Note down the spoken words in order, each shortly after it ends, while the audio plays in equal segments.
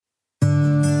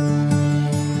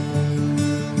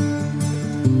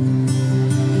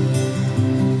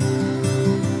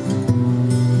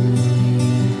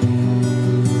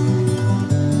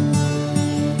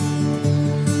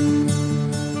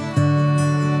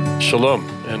Shalom,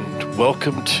 and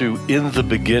welcome to In the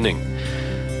Beginning.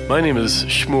 My name is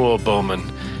Shmuel Bowman,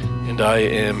 and I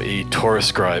am a Torah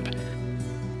scribe.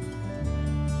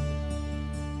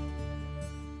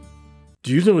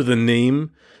 Do you know the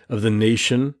name of the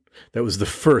nation that was the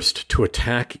first to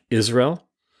attack Israel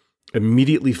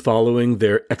immediately following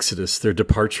their exodus, their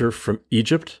departure from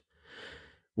Egypt?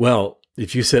 Well,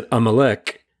 if you said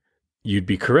Amalek, you'd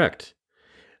be correct.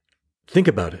 Think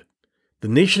about it. The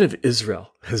nation of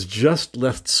Israel has just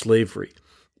left slavery.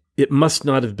 It must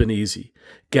not have been easy,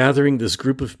 gathering this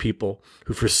group of people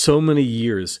who for so many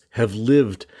years have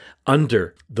lived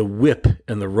under the whip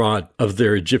and the rod of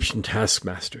their Egyptian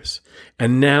taskmasters.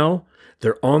 And now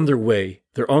they're on their way.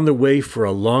 They're on their way for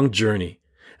a long journey.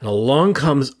 And along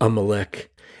comes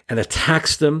Amalek and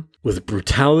attacks them with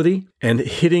brutality and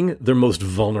hitting their most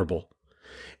vulnerable.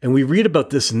 And we read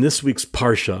about this in this week's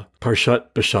Parshat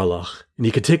Beshalach. And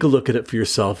you can take a look at it for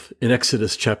yourself in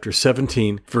Exodus chapter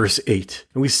 17, verse 8.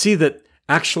 And we see that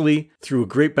actually, through a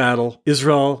great battle,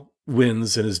 Israel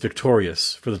wins and is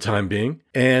victorious for the time being.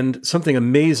 And something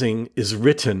amazing is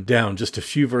written down just a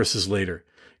few verses later.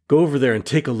 Go over there and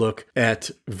take a look at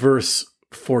verse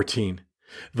 14.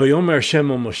 Vayomer Hashem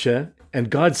Moshe, and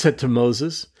God said to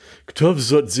Moses, Ktov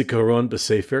zot zikaron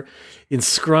b'sefer,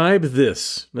 inscribe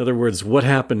this, in other words, what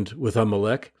happened with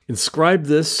Amalek, inscribe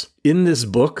this in this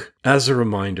book as a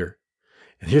reminder.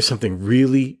 And here's something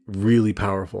really, really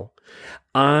powerful.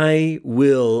 I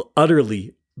will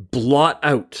utterly blot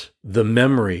out the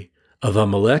memory of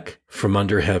Amalek from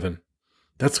under heaven.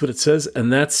 That's what it says,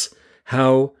 and that's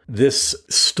how this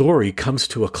story comes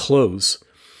to a close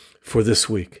for this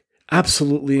week.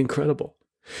 Absolutely incredible.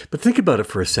 But think about it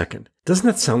for a second. Doesn't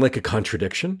that sound like a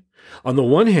contradiction? On the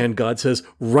one hand, God says,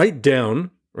 write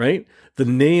down, right, the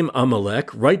name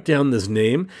Amalek, write down this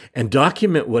name and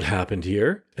document what happened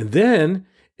here. And then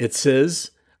it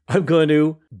says, I'm going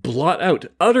to blot out,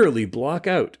 utterly block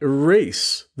out,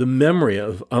 erase the memory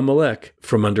of Amalek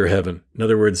from under heaven. In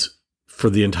other words, for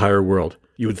the entire world.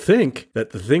 You would think that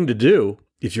the thing to do,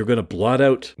 if you're going to blot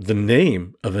out the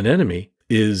name of an enemy,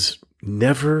 is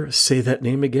never say that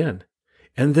name again.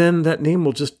 And then that name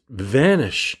will just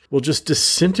vanish, will just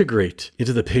disintegrate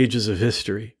into the pages of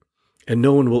history, and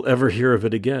no one will ever hear of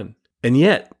it again. And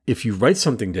yet, if you write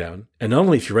something down, and not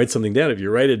only if you write something down, if you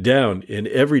write it down in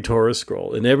every Torah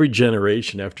scroll, in every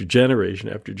generation after generation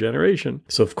after generation,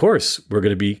 so of course we're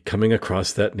going to be coming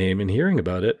across that name and hearing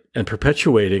about it and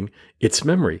perpetuating its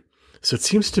memory. So it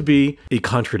seems to be a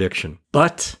contradiction.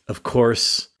 But, of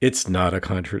course, it's not a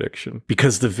contradiction.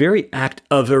 Because the very act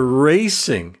of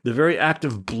erasing, the very act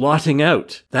of blotting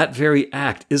out, that very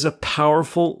act is a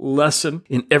powerful lesson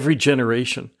in every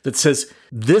generation that says,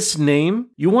 this name,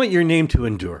 you want your name to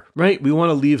endure, right? We want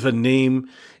to leave a name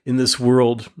in this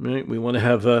world, right? We want to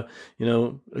have a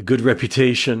good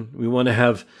reputation. We want to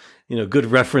have, good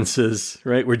references,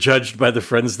 right? We're judged by the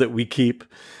friends that we keep,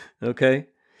 okay?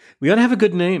 We ought to have a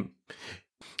good name.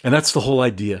 And that's the whole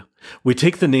idea. We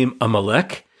take the name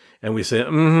Amalek and we say,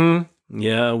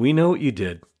 yeah, we know what you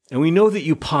did. And we know that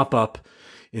you pop up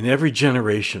in every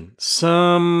generation,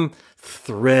 some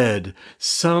thread,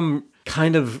 some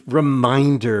kind of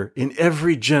reminder in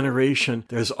every generation.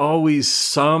 There's always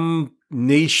some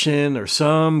nation or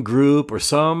some group or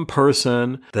some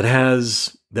person that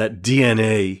has that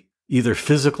DNA, either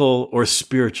physical or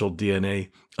spiritual DNA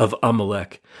of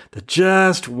Amalek that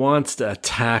just wants to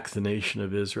attack the nation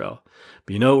of Israel.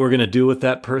 But you know what we're going to do with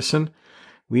that person?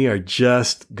 We are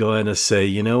just going to say,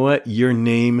 you know what? Your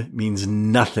name means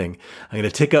nothing. I'm going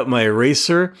to take out my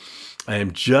eraser. I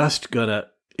am just going to,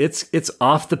 it's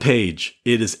off the page.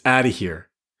 It is out of here.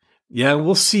 Yeah,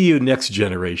 we'll see you next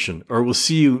generation, or we'll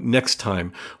see you next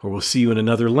time, or we'll see you in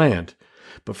another land.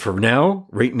 But for now,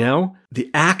 right now, the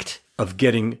act of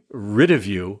getting rid of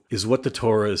you is what the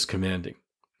Torah is commanding.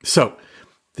 So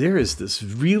there is this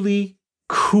really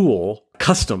cool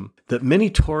custom that many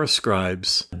Torah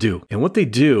scribes do. And what they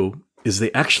do is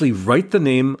they actually write the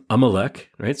name Amalek,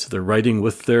 right? So they're writing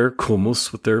with their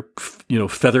kulmus, with their,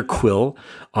 feather quill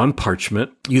on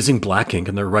parchment using black ink.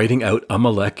 And they're writing out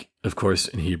Amalek, of course,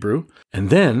 in Hebrew.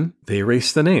 And then they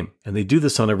erase the name. And they do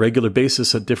this on a regular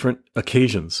basis at different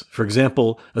occasions. For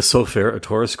example, a sofer, a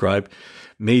Torah scribe,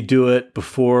 may do it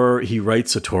before he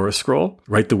writes a Torah scroll,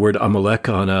 write the word Amalek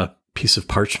on a piece of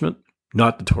parchment,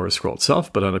 not the Torah scroll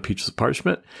itself, but on a piece of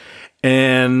parchment.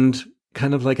 And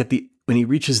kind of like when he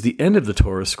reaches the end of the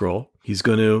Torah scroll, he's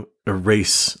going to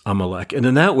erase Amalek. And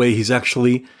in that way, he's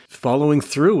actually following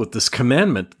through with this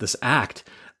commandment, this act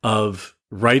of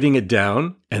writing it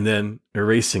down and then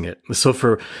erasing it. So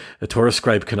for a Torah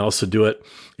scribe can also do it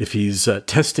if he's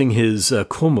testing his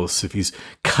kulmus, if he's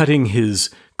cutting his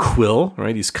quill,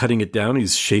 right? He's cutting it down,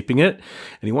 he's shaping it,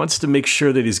 and he wants to make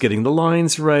sure that he's getting the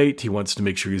lines right. He wants to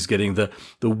make sure he's getting the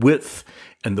width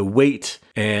and the weight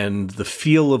and the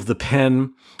feel of the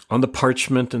pen on the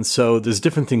parchment. And so there's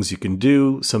different things you can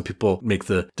do. Some people make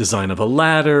the design of a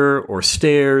ladder or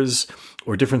stairs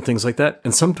or different things like that.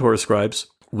 And some Torah scribes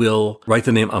will write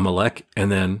the name Amalek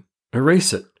and then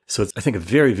erase it. So it's, I think, a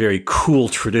very, very cool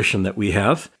tradition that we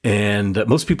have. And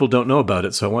most people don't know about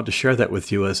it. So I want to share that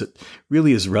with you as it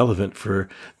really is relevant for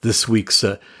this week's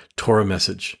Torah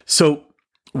message. So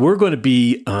we're going to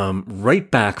be right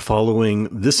back following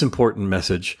this important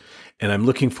message. And I'm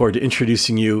looking forward to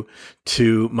introducing you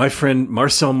to my friend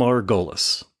Marcel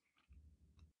Margolis.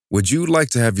 Would you like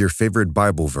to have your favorite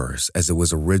Bible verse as it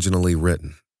was originally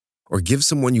written? Or give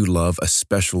someone you love a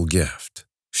special gift?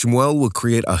 Shmuel will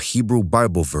create a Hebrew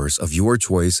Bible verse of your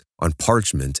choice on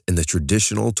parchment in the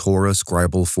traditional Torah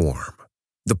scribal form.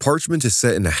 The parchment is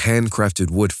set in a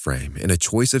handcrafted wood frame in a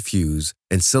choice of hues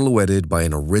and silhouetted by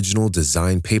an original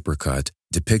design paper cut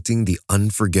depicting the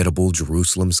unforgettable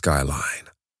Jerusalem skyline.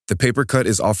 The paper cut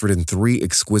is offered in 3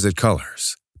 exquisite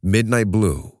colors: midnight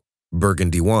blue,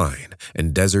 burgundy wine,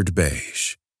 and desert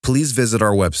beige. Please visit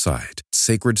our website,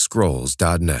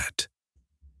 sacredscrolls.net.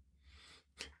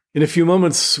 In a few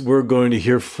moments, we're going to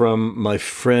hear from my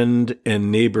friend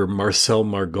and neighbor, Marcel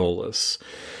Margolis.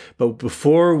 But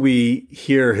before we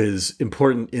hear his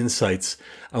important insights,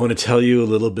 I want to tell you a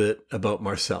little bit about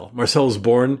Marcel. Marcel was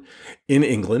born in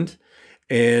England,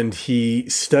 and he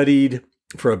studied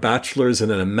for a bachelor's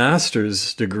and then a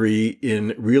master's degree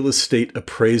in real estate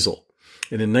appraisal.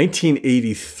 And in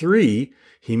 1983,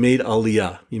 he made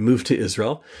Aliyah. He moved to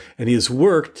Israel, and he has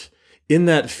worked in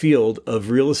that field of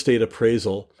real estate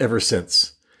appraisal ever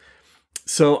since.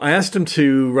 So I asked him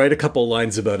to write a couple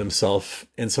lines about himself,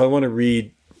 and so I want to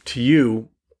read to you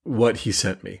what he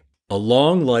sent me. A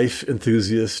long life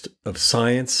enthusiast of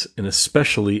science and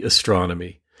especially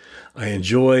astronomy. I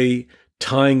enjoy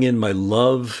tying in my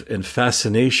love and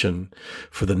fascination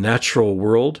for the natural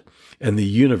world and the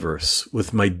universe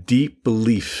with my deep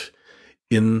belief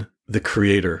in the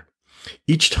Creator.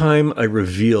 Each time I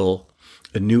reveal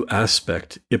a new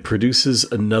aspect, it produces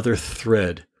another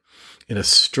thread in a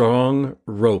strong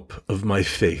rope of my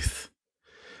faith.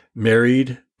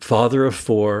 Married, father of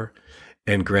 4,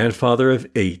 and grandfather of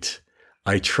 8,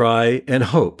 I try and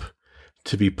hope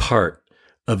to be part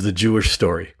of the Jewish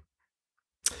story.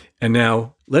 And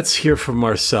now let's hear from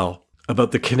Marcel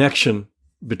about the connection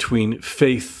between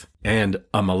faith and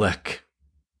Amalek.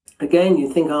 Again,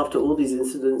 you think after all these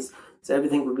incidents, so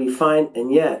everything would be fine,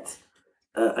 and yet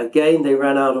again, they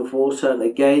ran out of water, and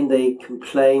again they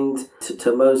complained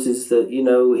to Moses that,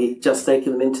 he'd just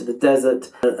taken them into the desert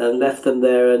and left them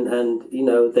there, and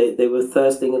they were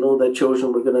thirsting and all their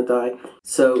children were going to die.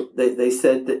 So they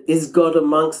said, is God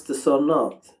amongst us or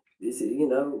not?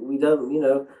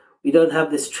 We don't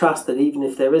have this trust that even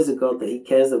if there is a God, that he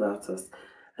cares about us.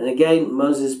 And again,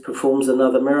 Moses performs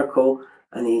another miracle,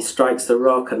 and he strikes the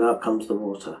rock, and out comes the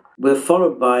water. We're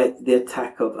followed by the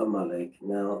attack of Amalek.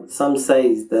 Now, some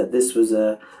say that this was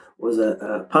a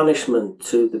punishment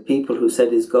to the people who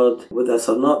said, is God with us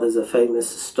or not? There's a famous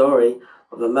story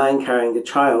of a man carrying a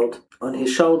child on his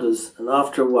shoulders, and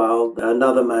after a while,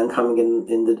 another man coming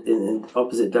in the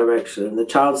opposite direction. And the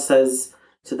child says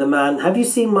to the man, have you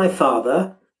seen my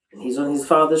father? And he's on his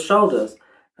father's shoulders.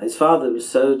 His father was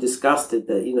so disgusted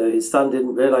that, his son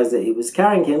didn't realize that he was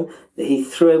carrying him, that he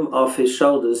threw him off his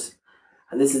shoulders.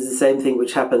 And this is the same thing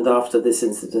which happened after this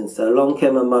incident. So along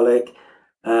came Amalek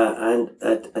and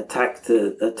attacked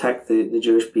the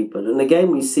Jewish people. And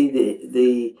again, we see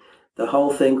the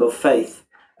whole thing of faith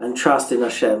and trust in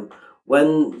Hashem.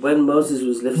 When Moses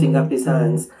was lifting up his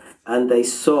hands and they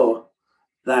saw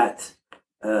that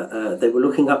they were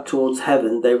looking up towards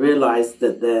heaven, they realized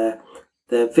that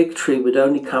their victory would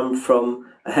only come from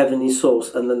a heavenly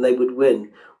source, and then they would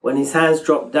win. When his hands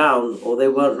dropped down, or they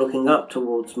weren't looking up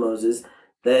towards Moses,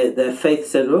 their faith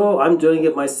said, oh, I'm doing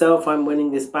it myself, I'm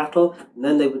winning this battle, and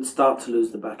then they would start to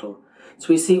lose the battle. So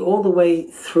we see all the way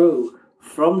through,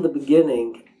 from the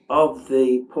beginning of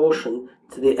the portion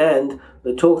to the end,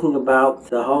 we're talking about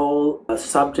the whole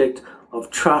subject of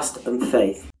trust and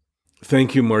faith.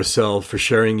 Thank you, Marcel, for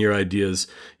sharing your ideas.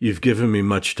 You've given me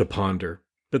much to ponder.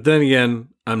 But then again,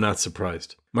 I'm not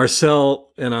surprised.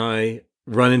 Marcel and I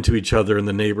run into each other in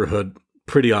the neighborhood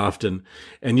pretty often,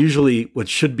 and usually what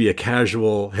should be a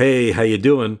casual, hey, how you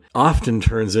doing, often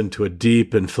turns into a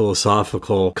deep and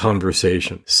philosophical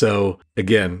conversation. So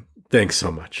again, thanks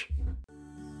so much.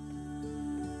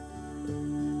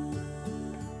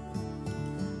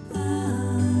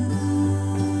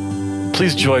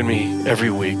 Please join me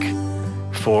every week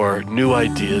for new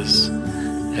ideas,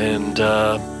 and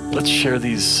let's share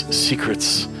these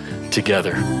secrets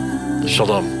together.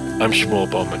 Shalom. I'm Shmuel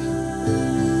Bowman.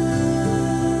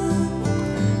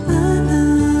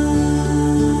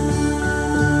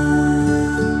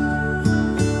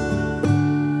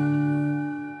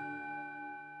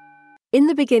 In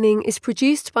the Beginning is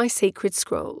produced by Sacred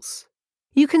Scrolls.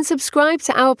 You can subscribe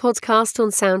to our podcast on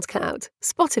SoundCloud,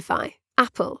 Spotify,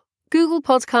 Apple, Google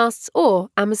Podcasts, or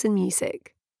Amazon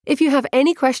Music. If you have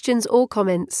any questions or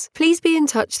comments, please be in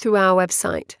touch through our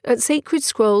website at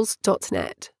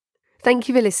sacredscrolls.net. Thank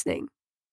you for listening.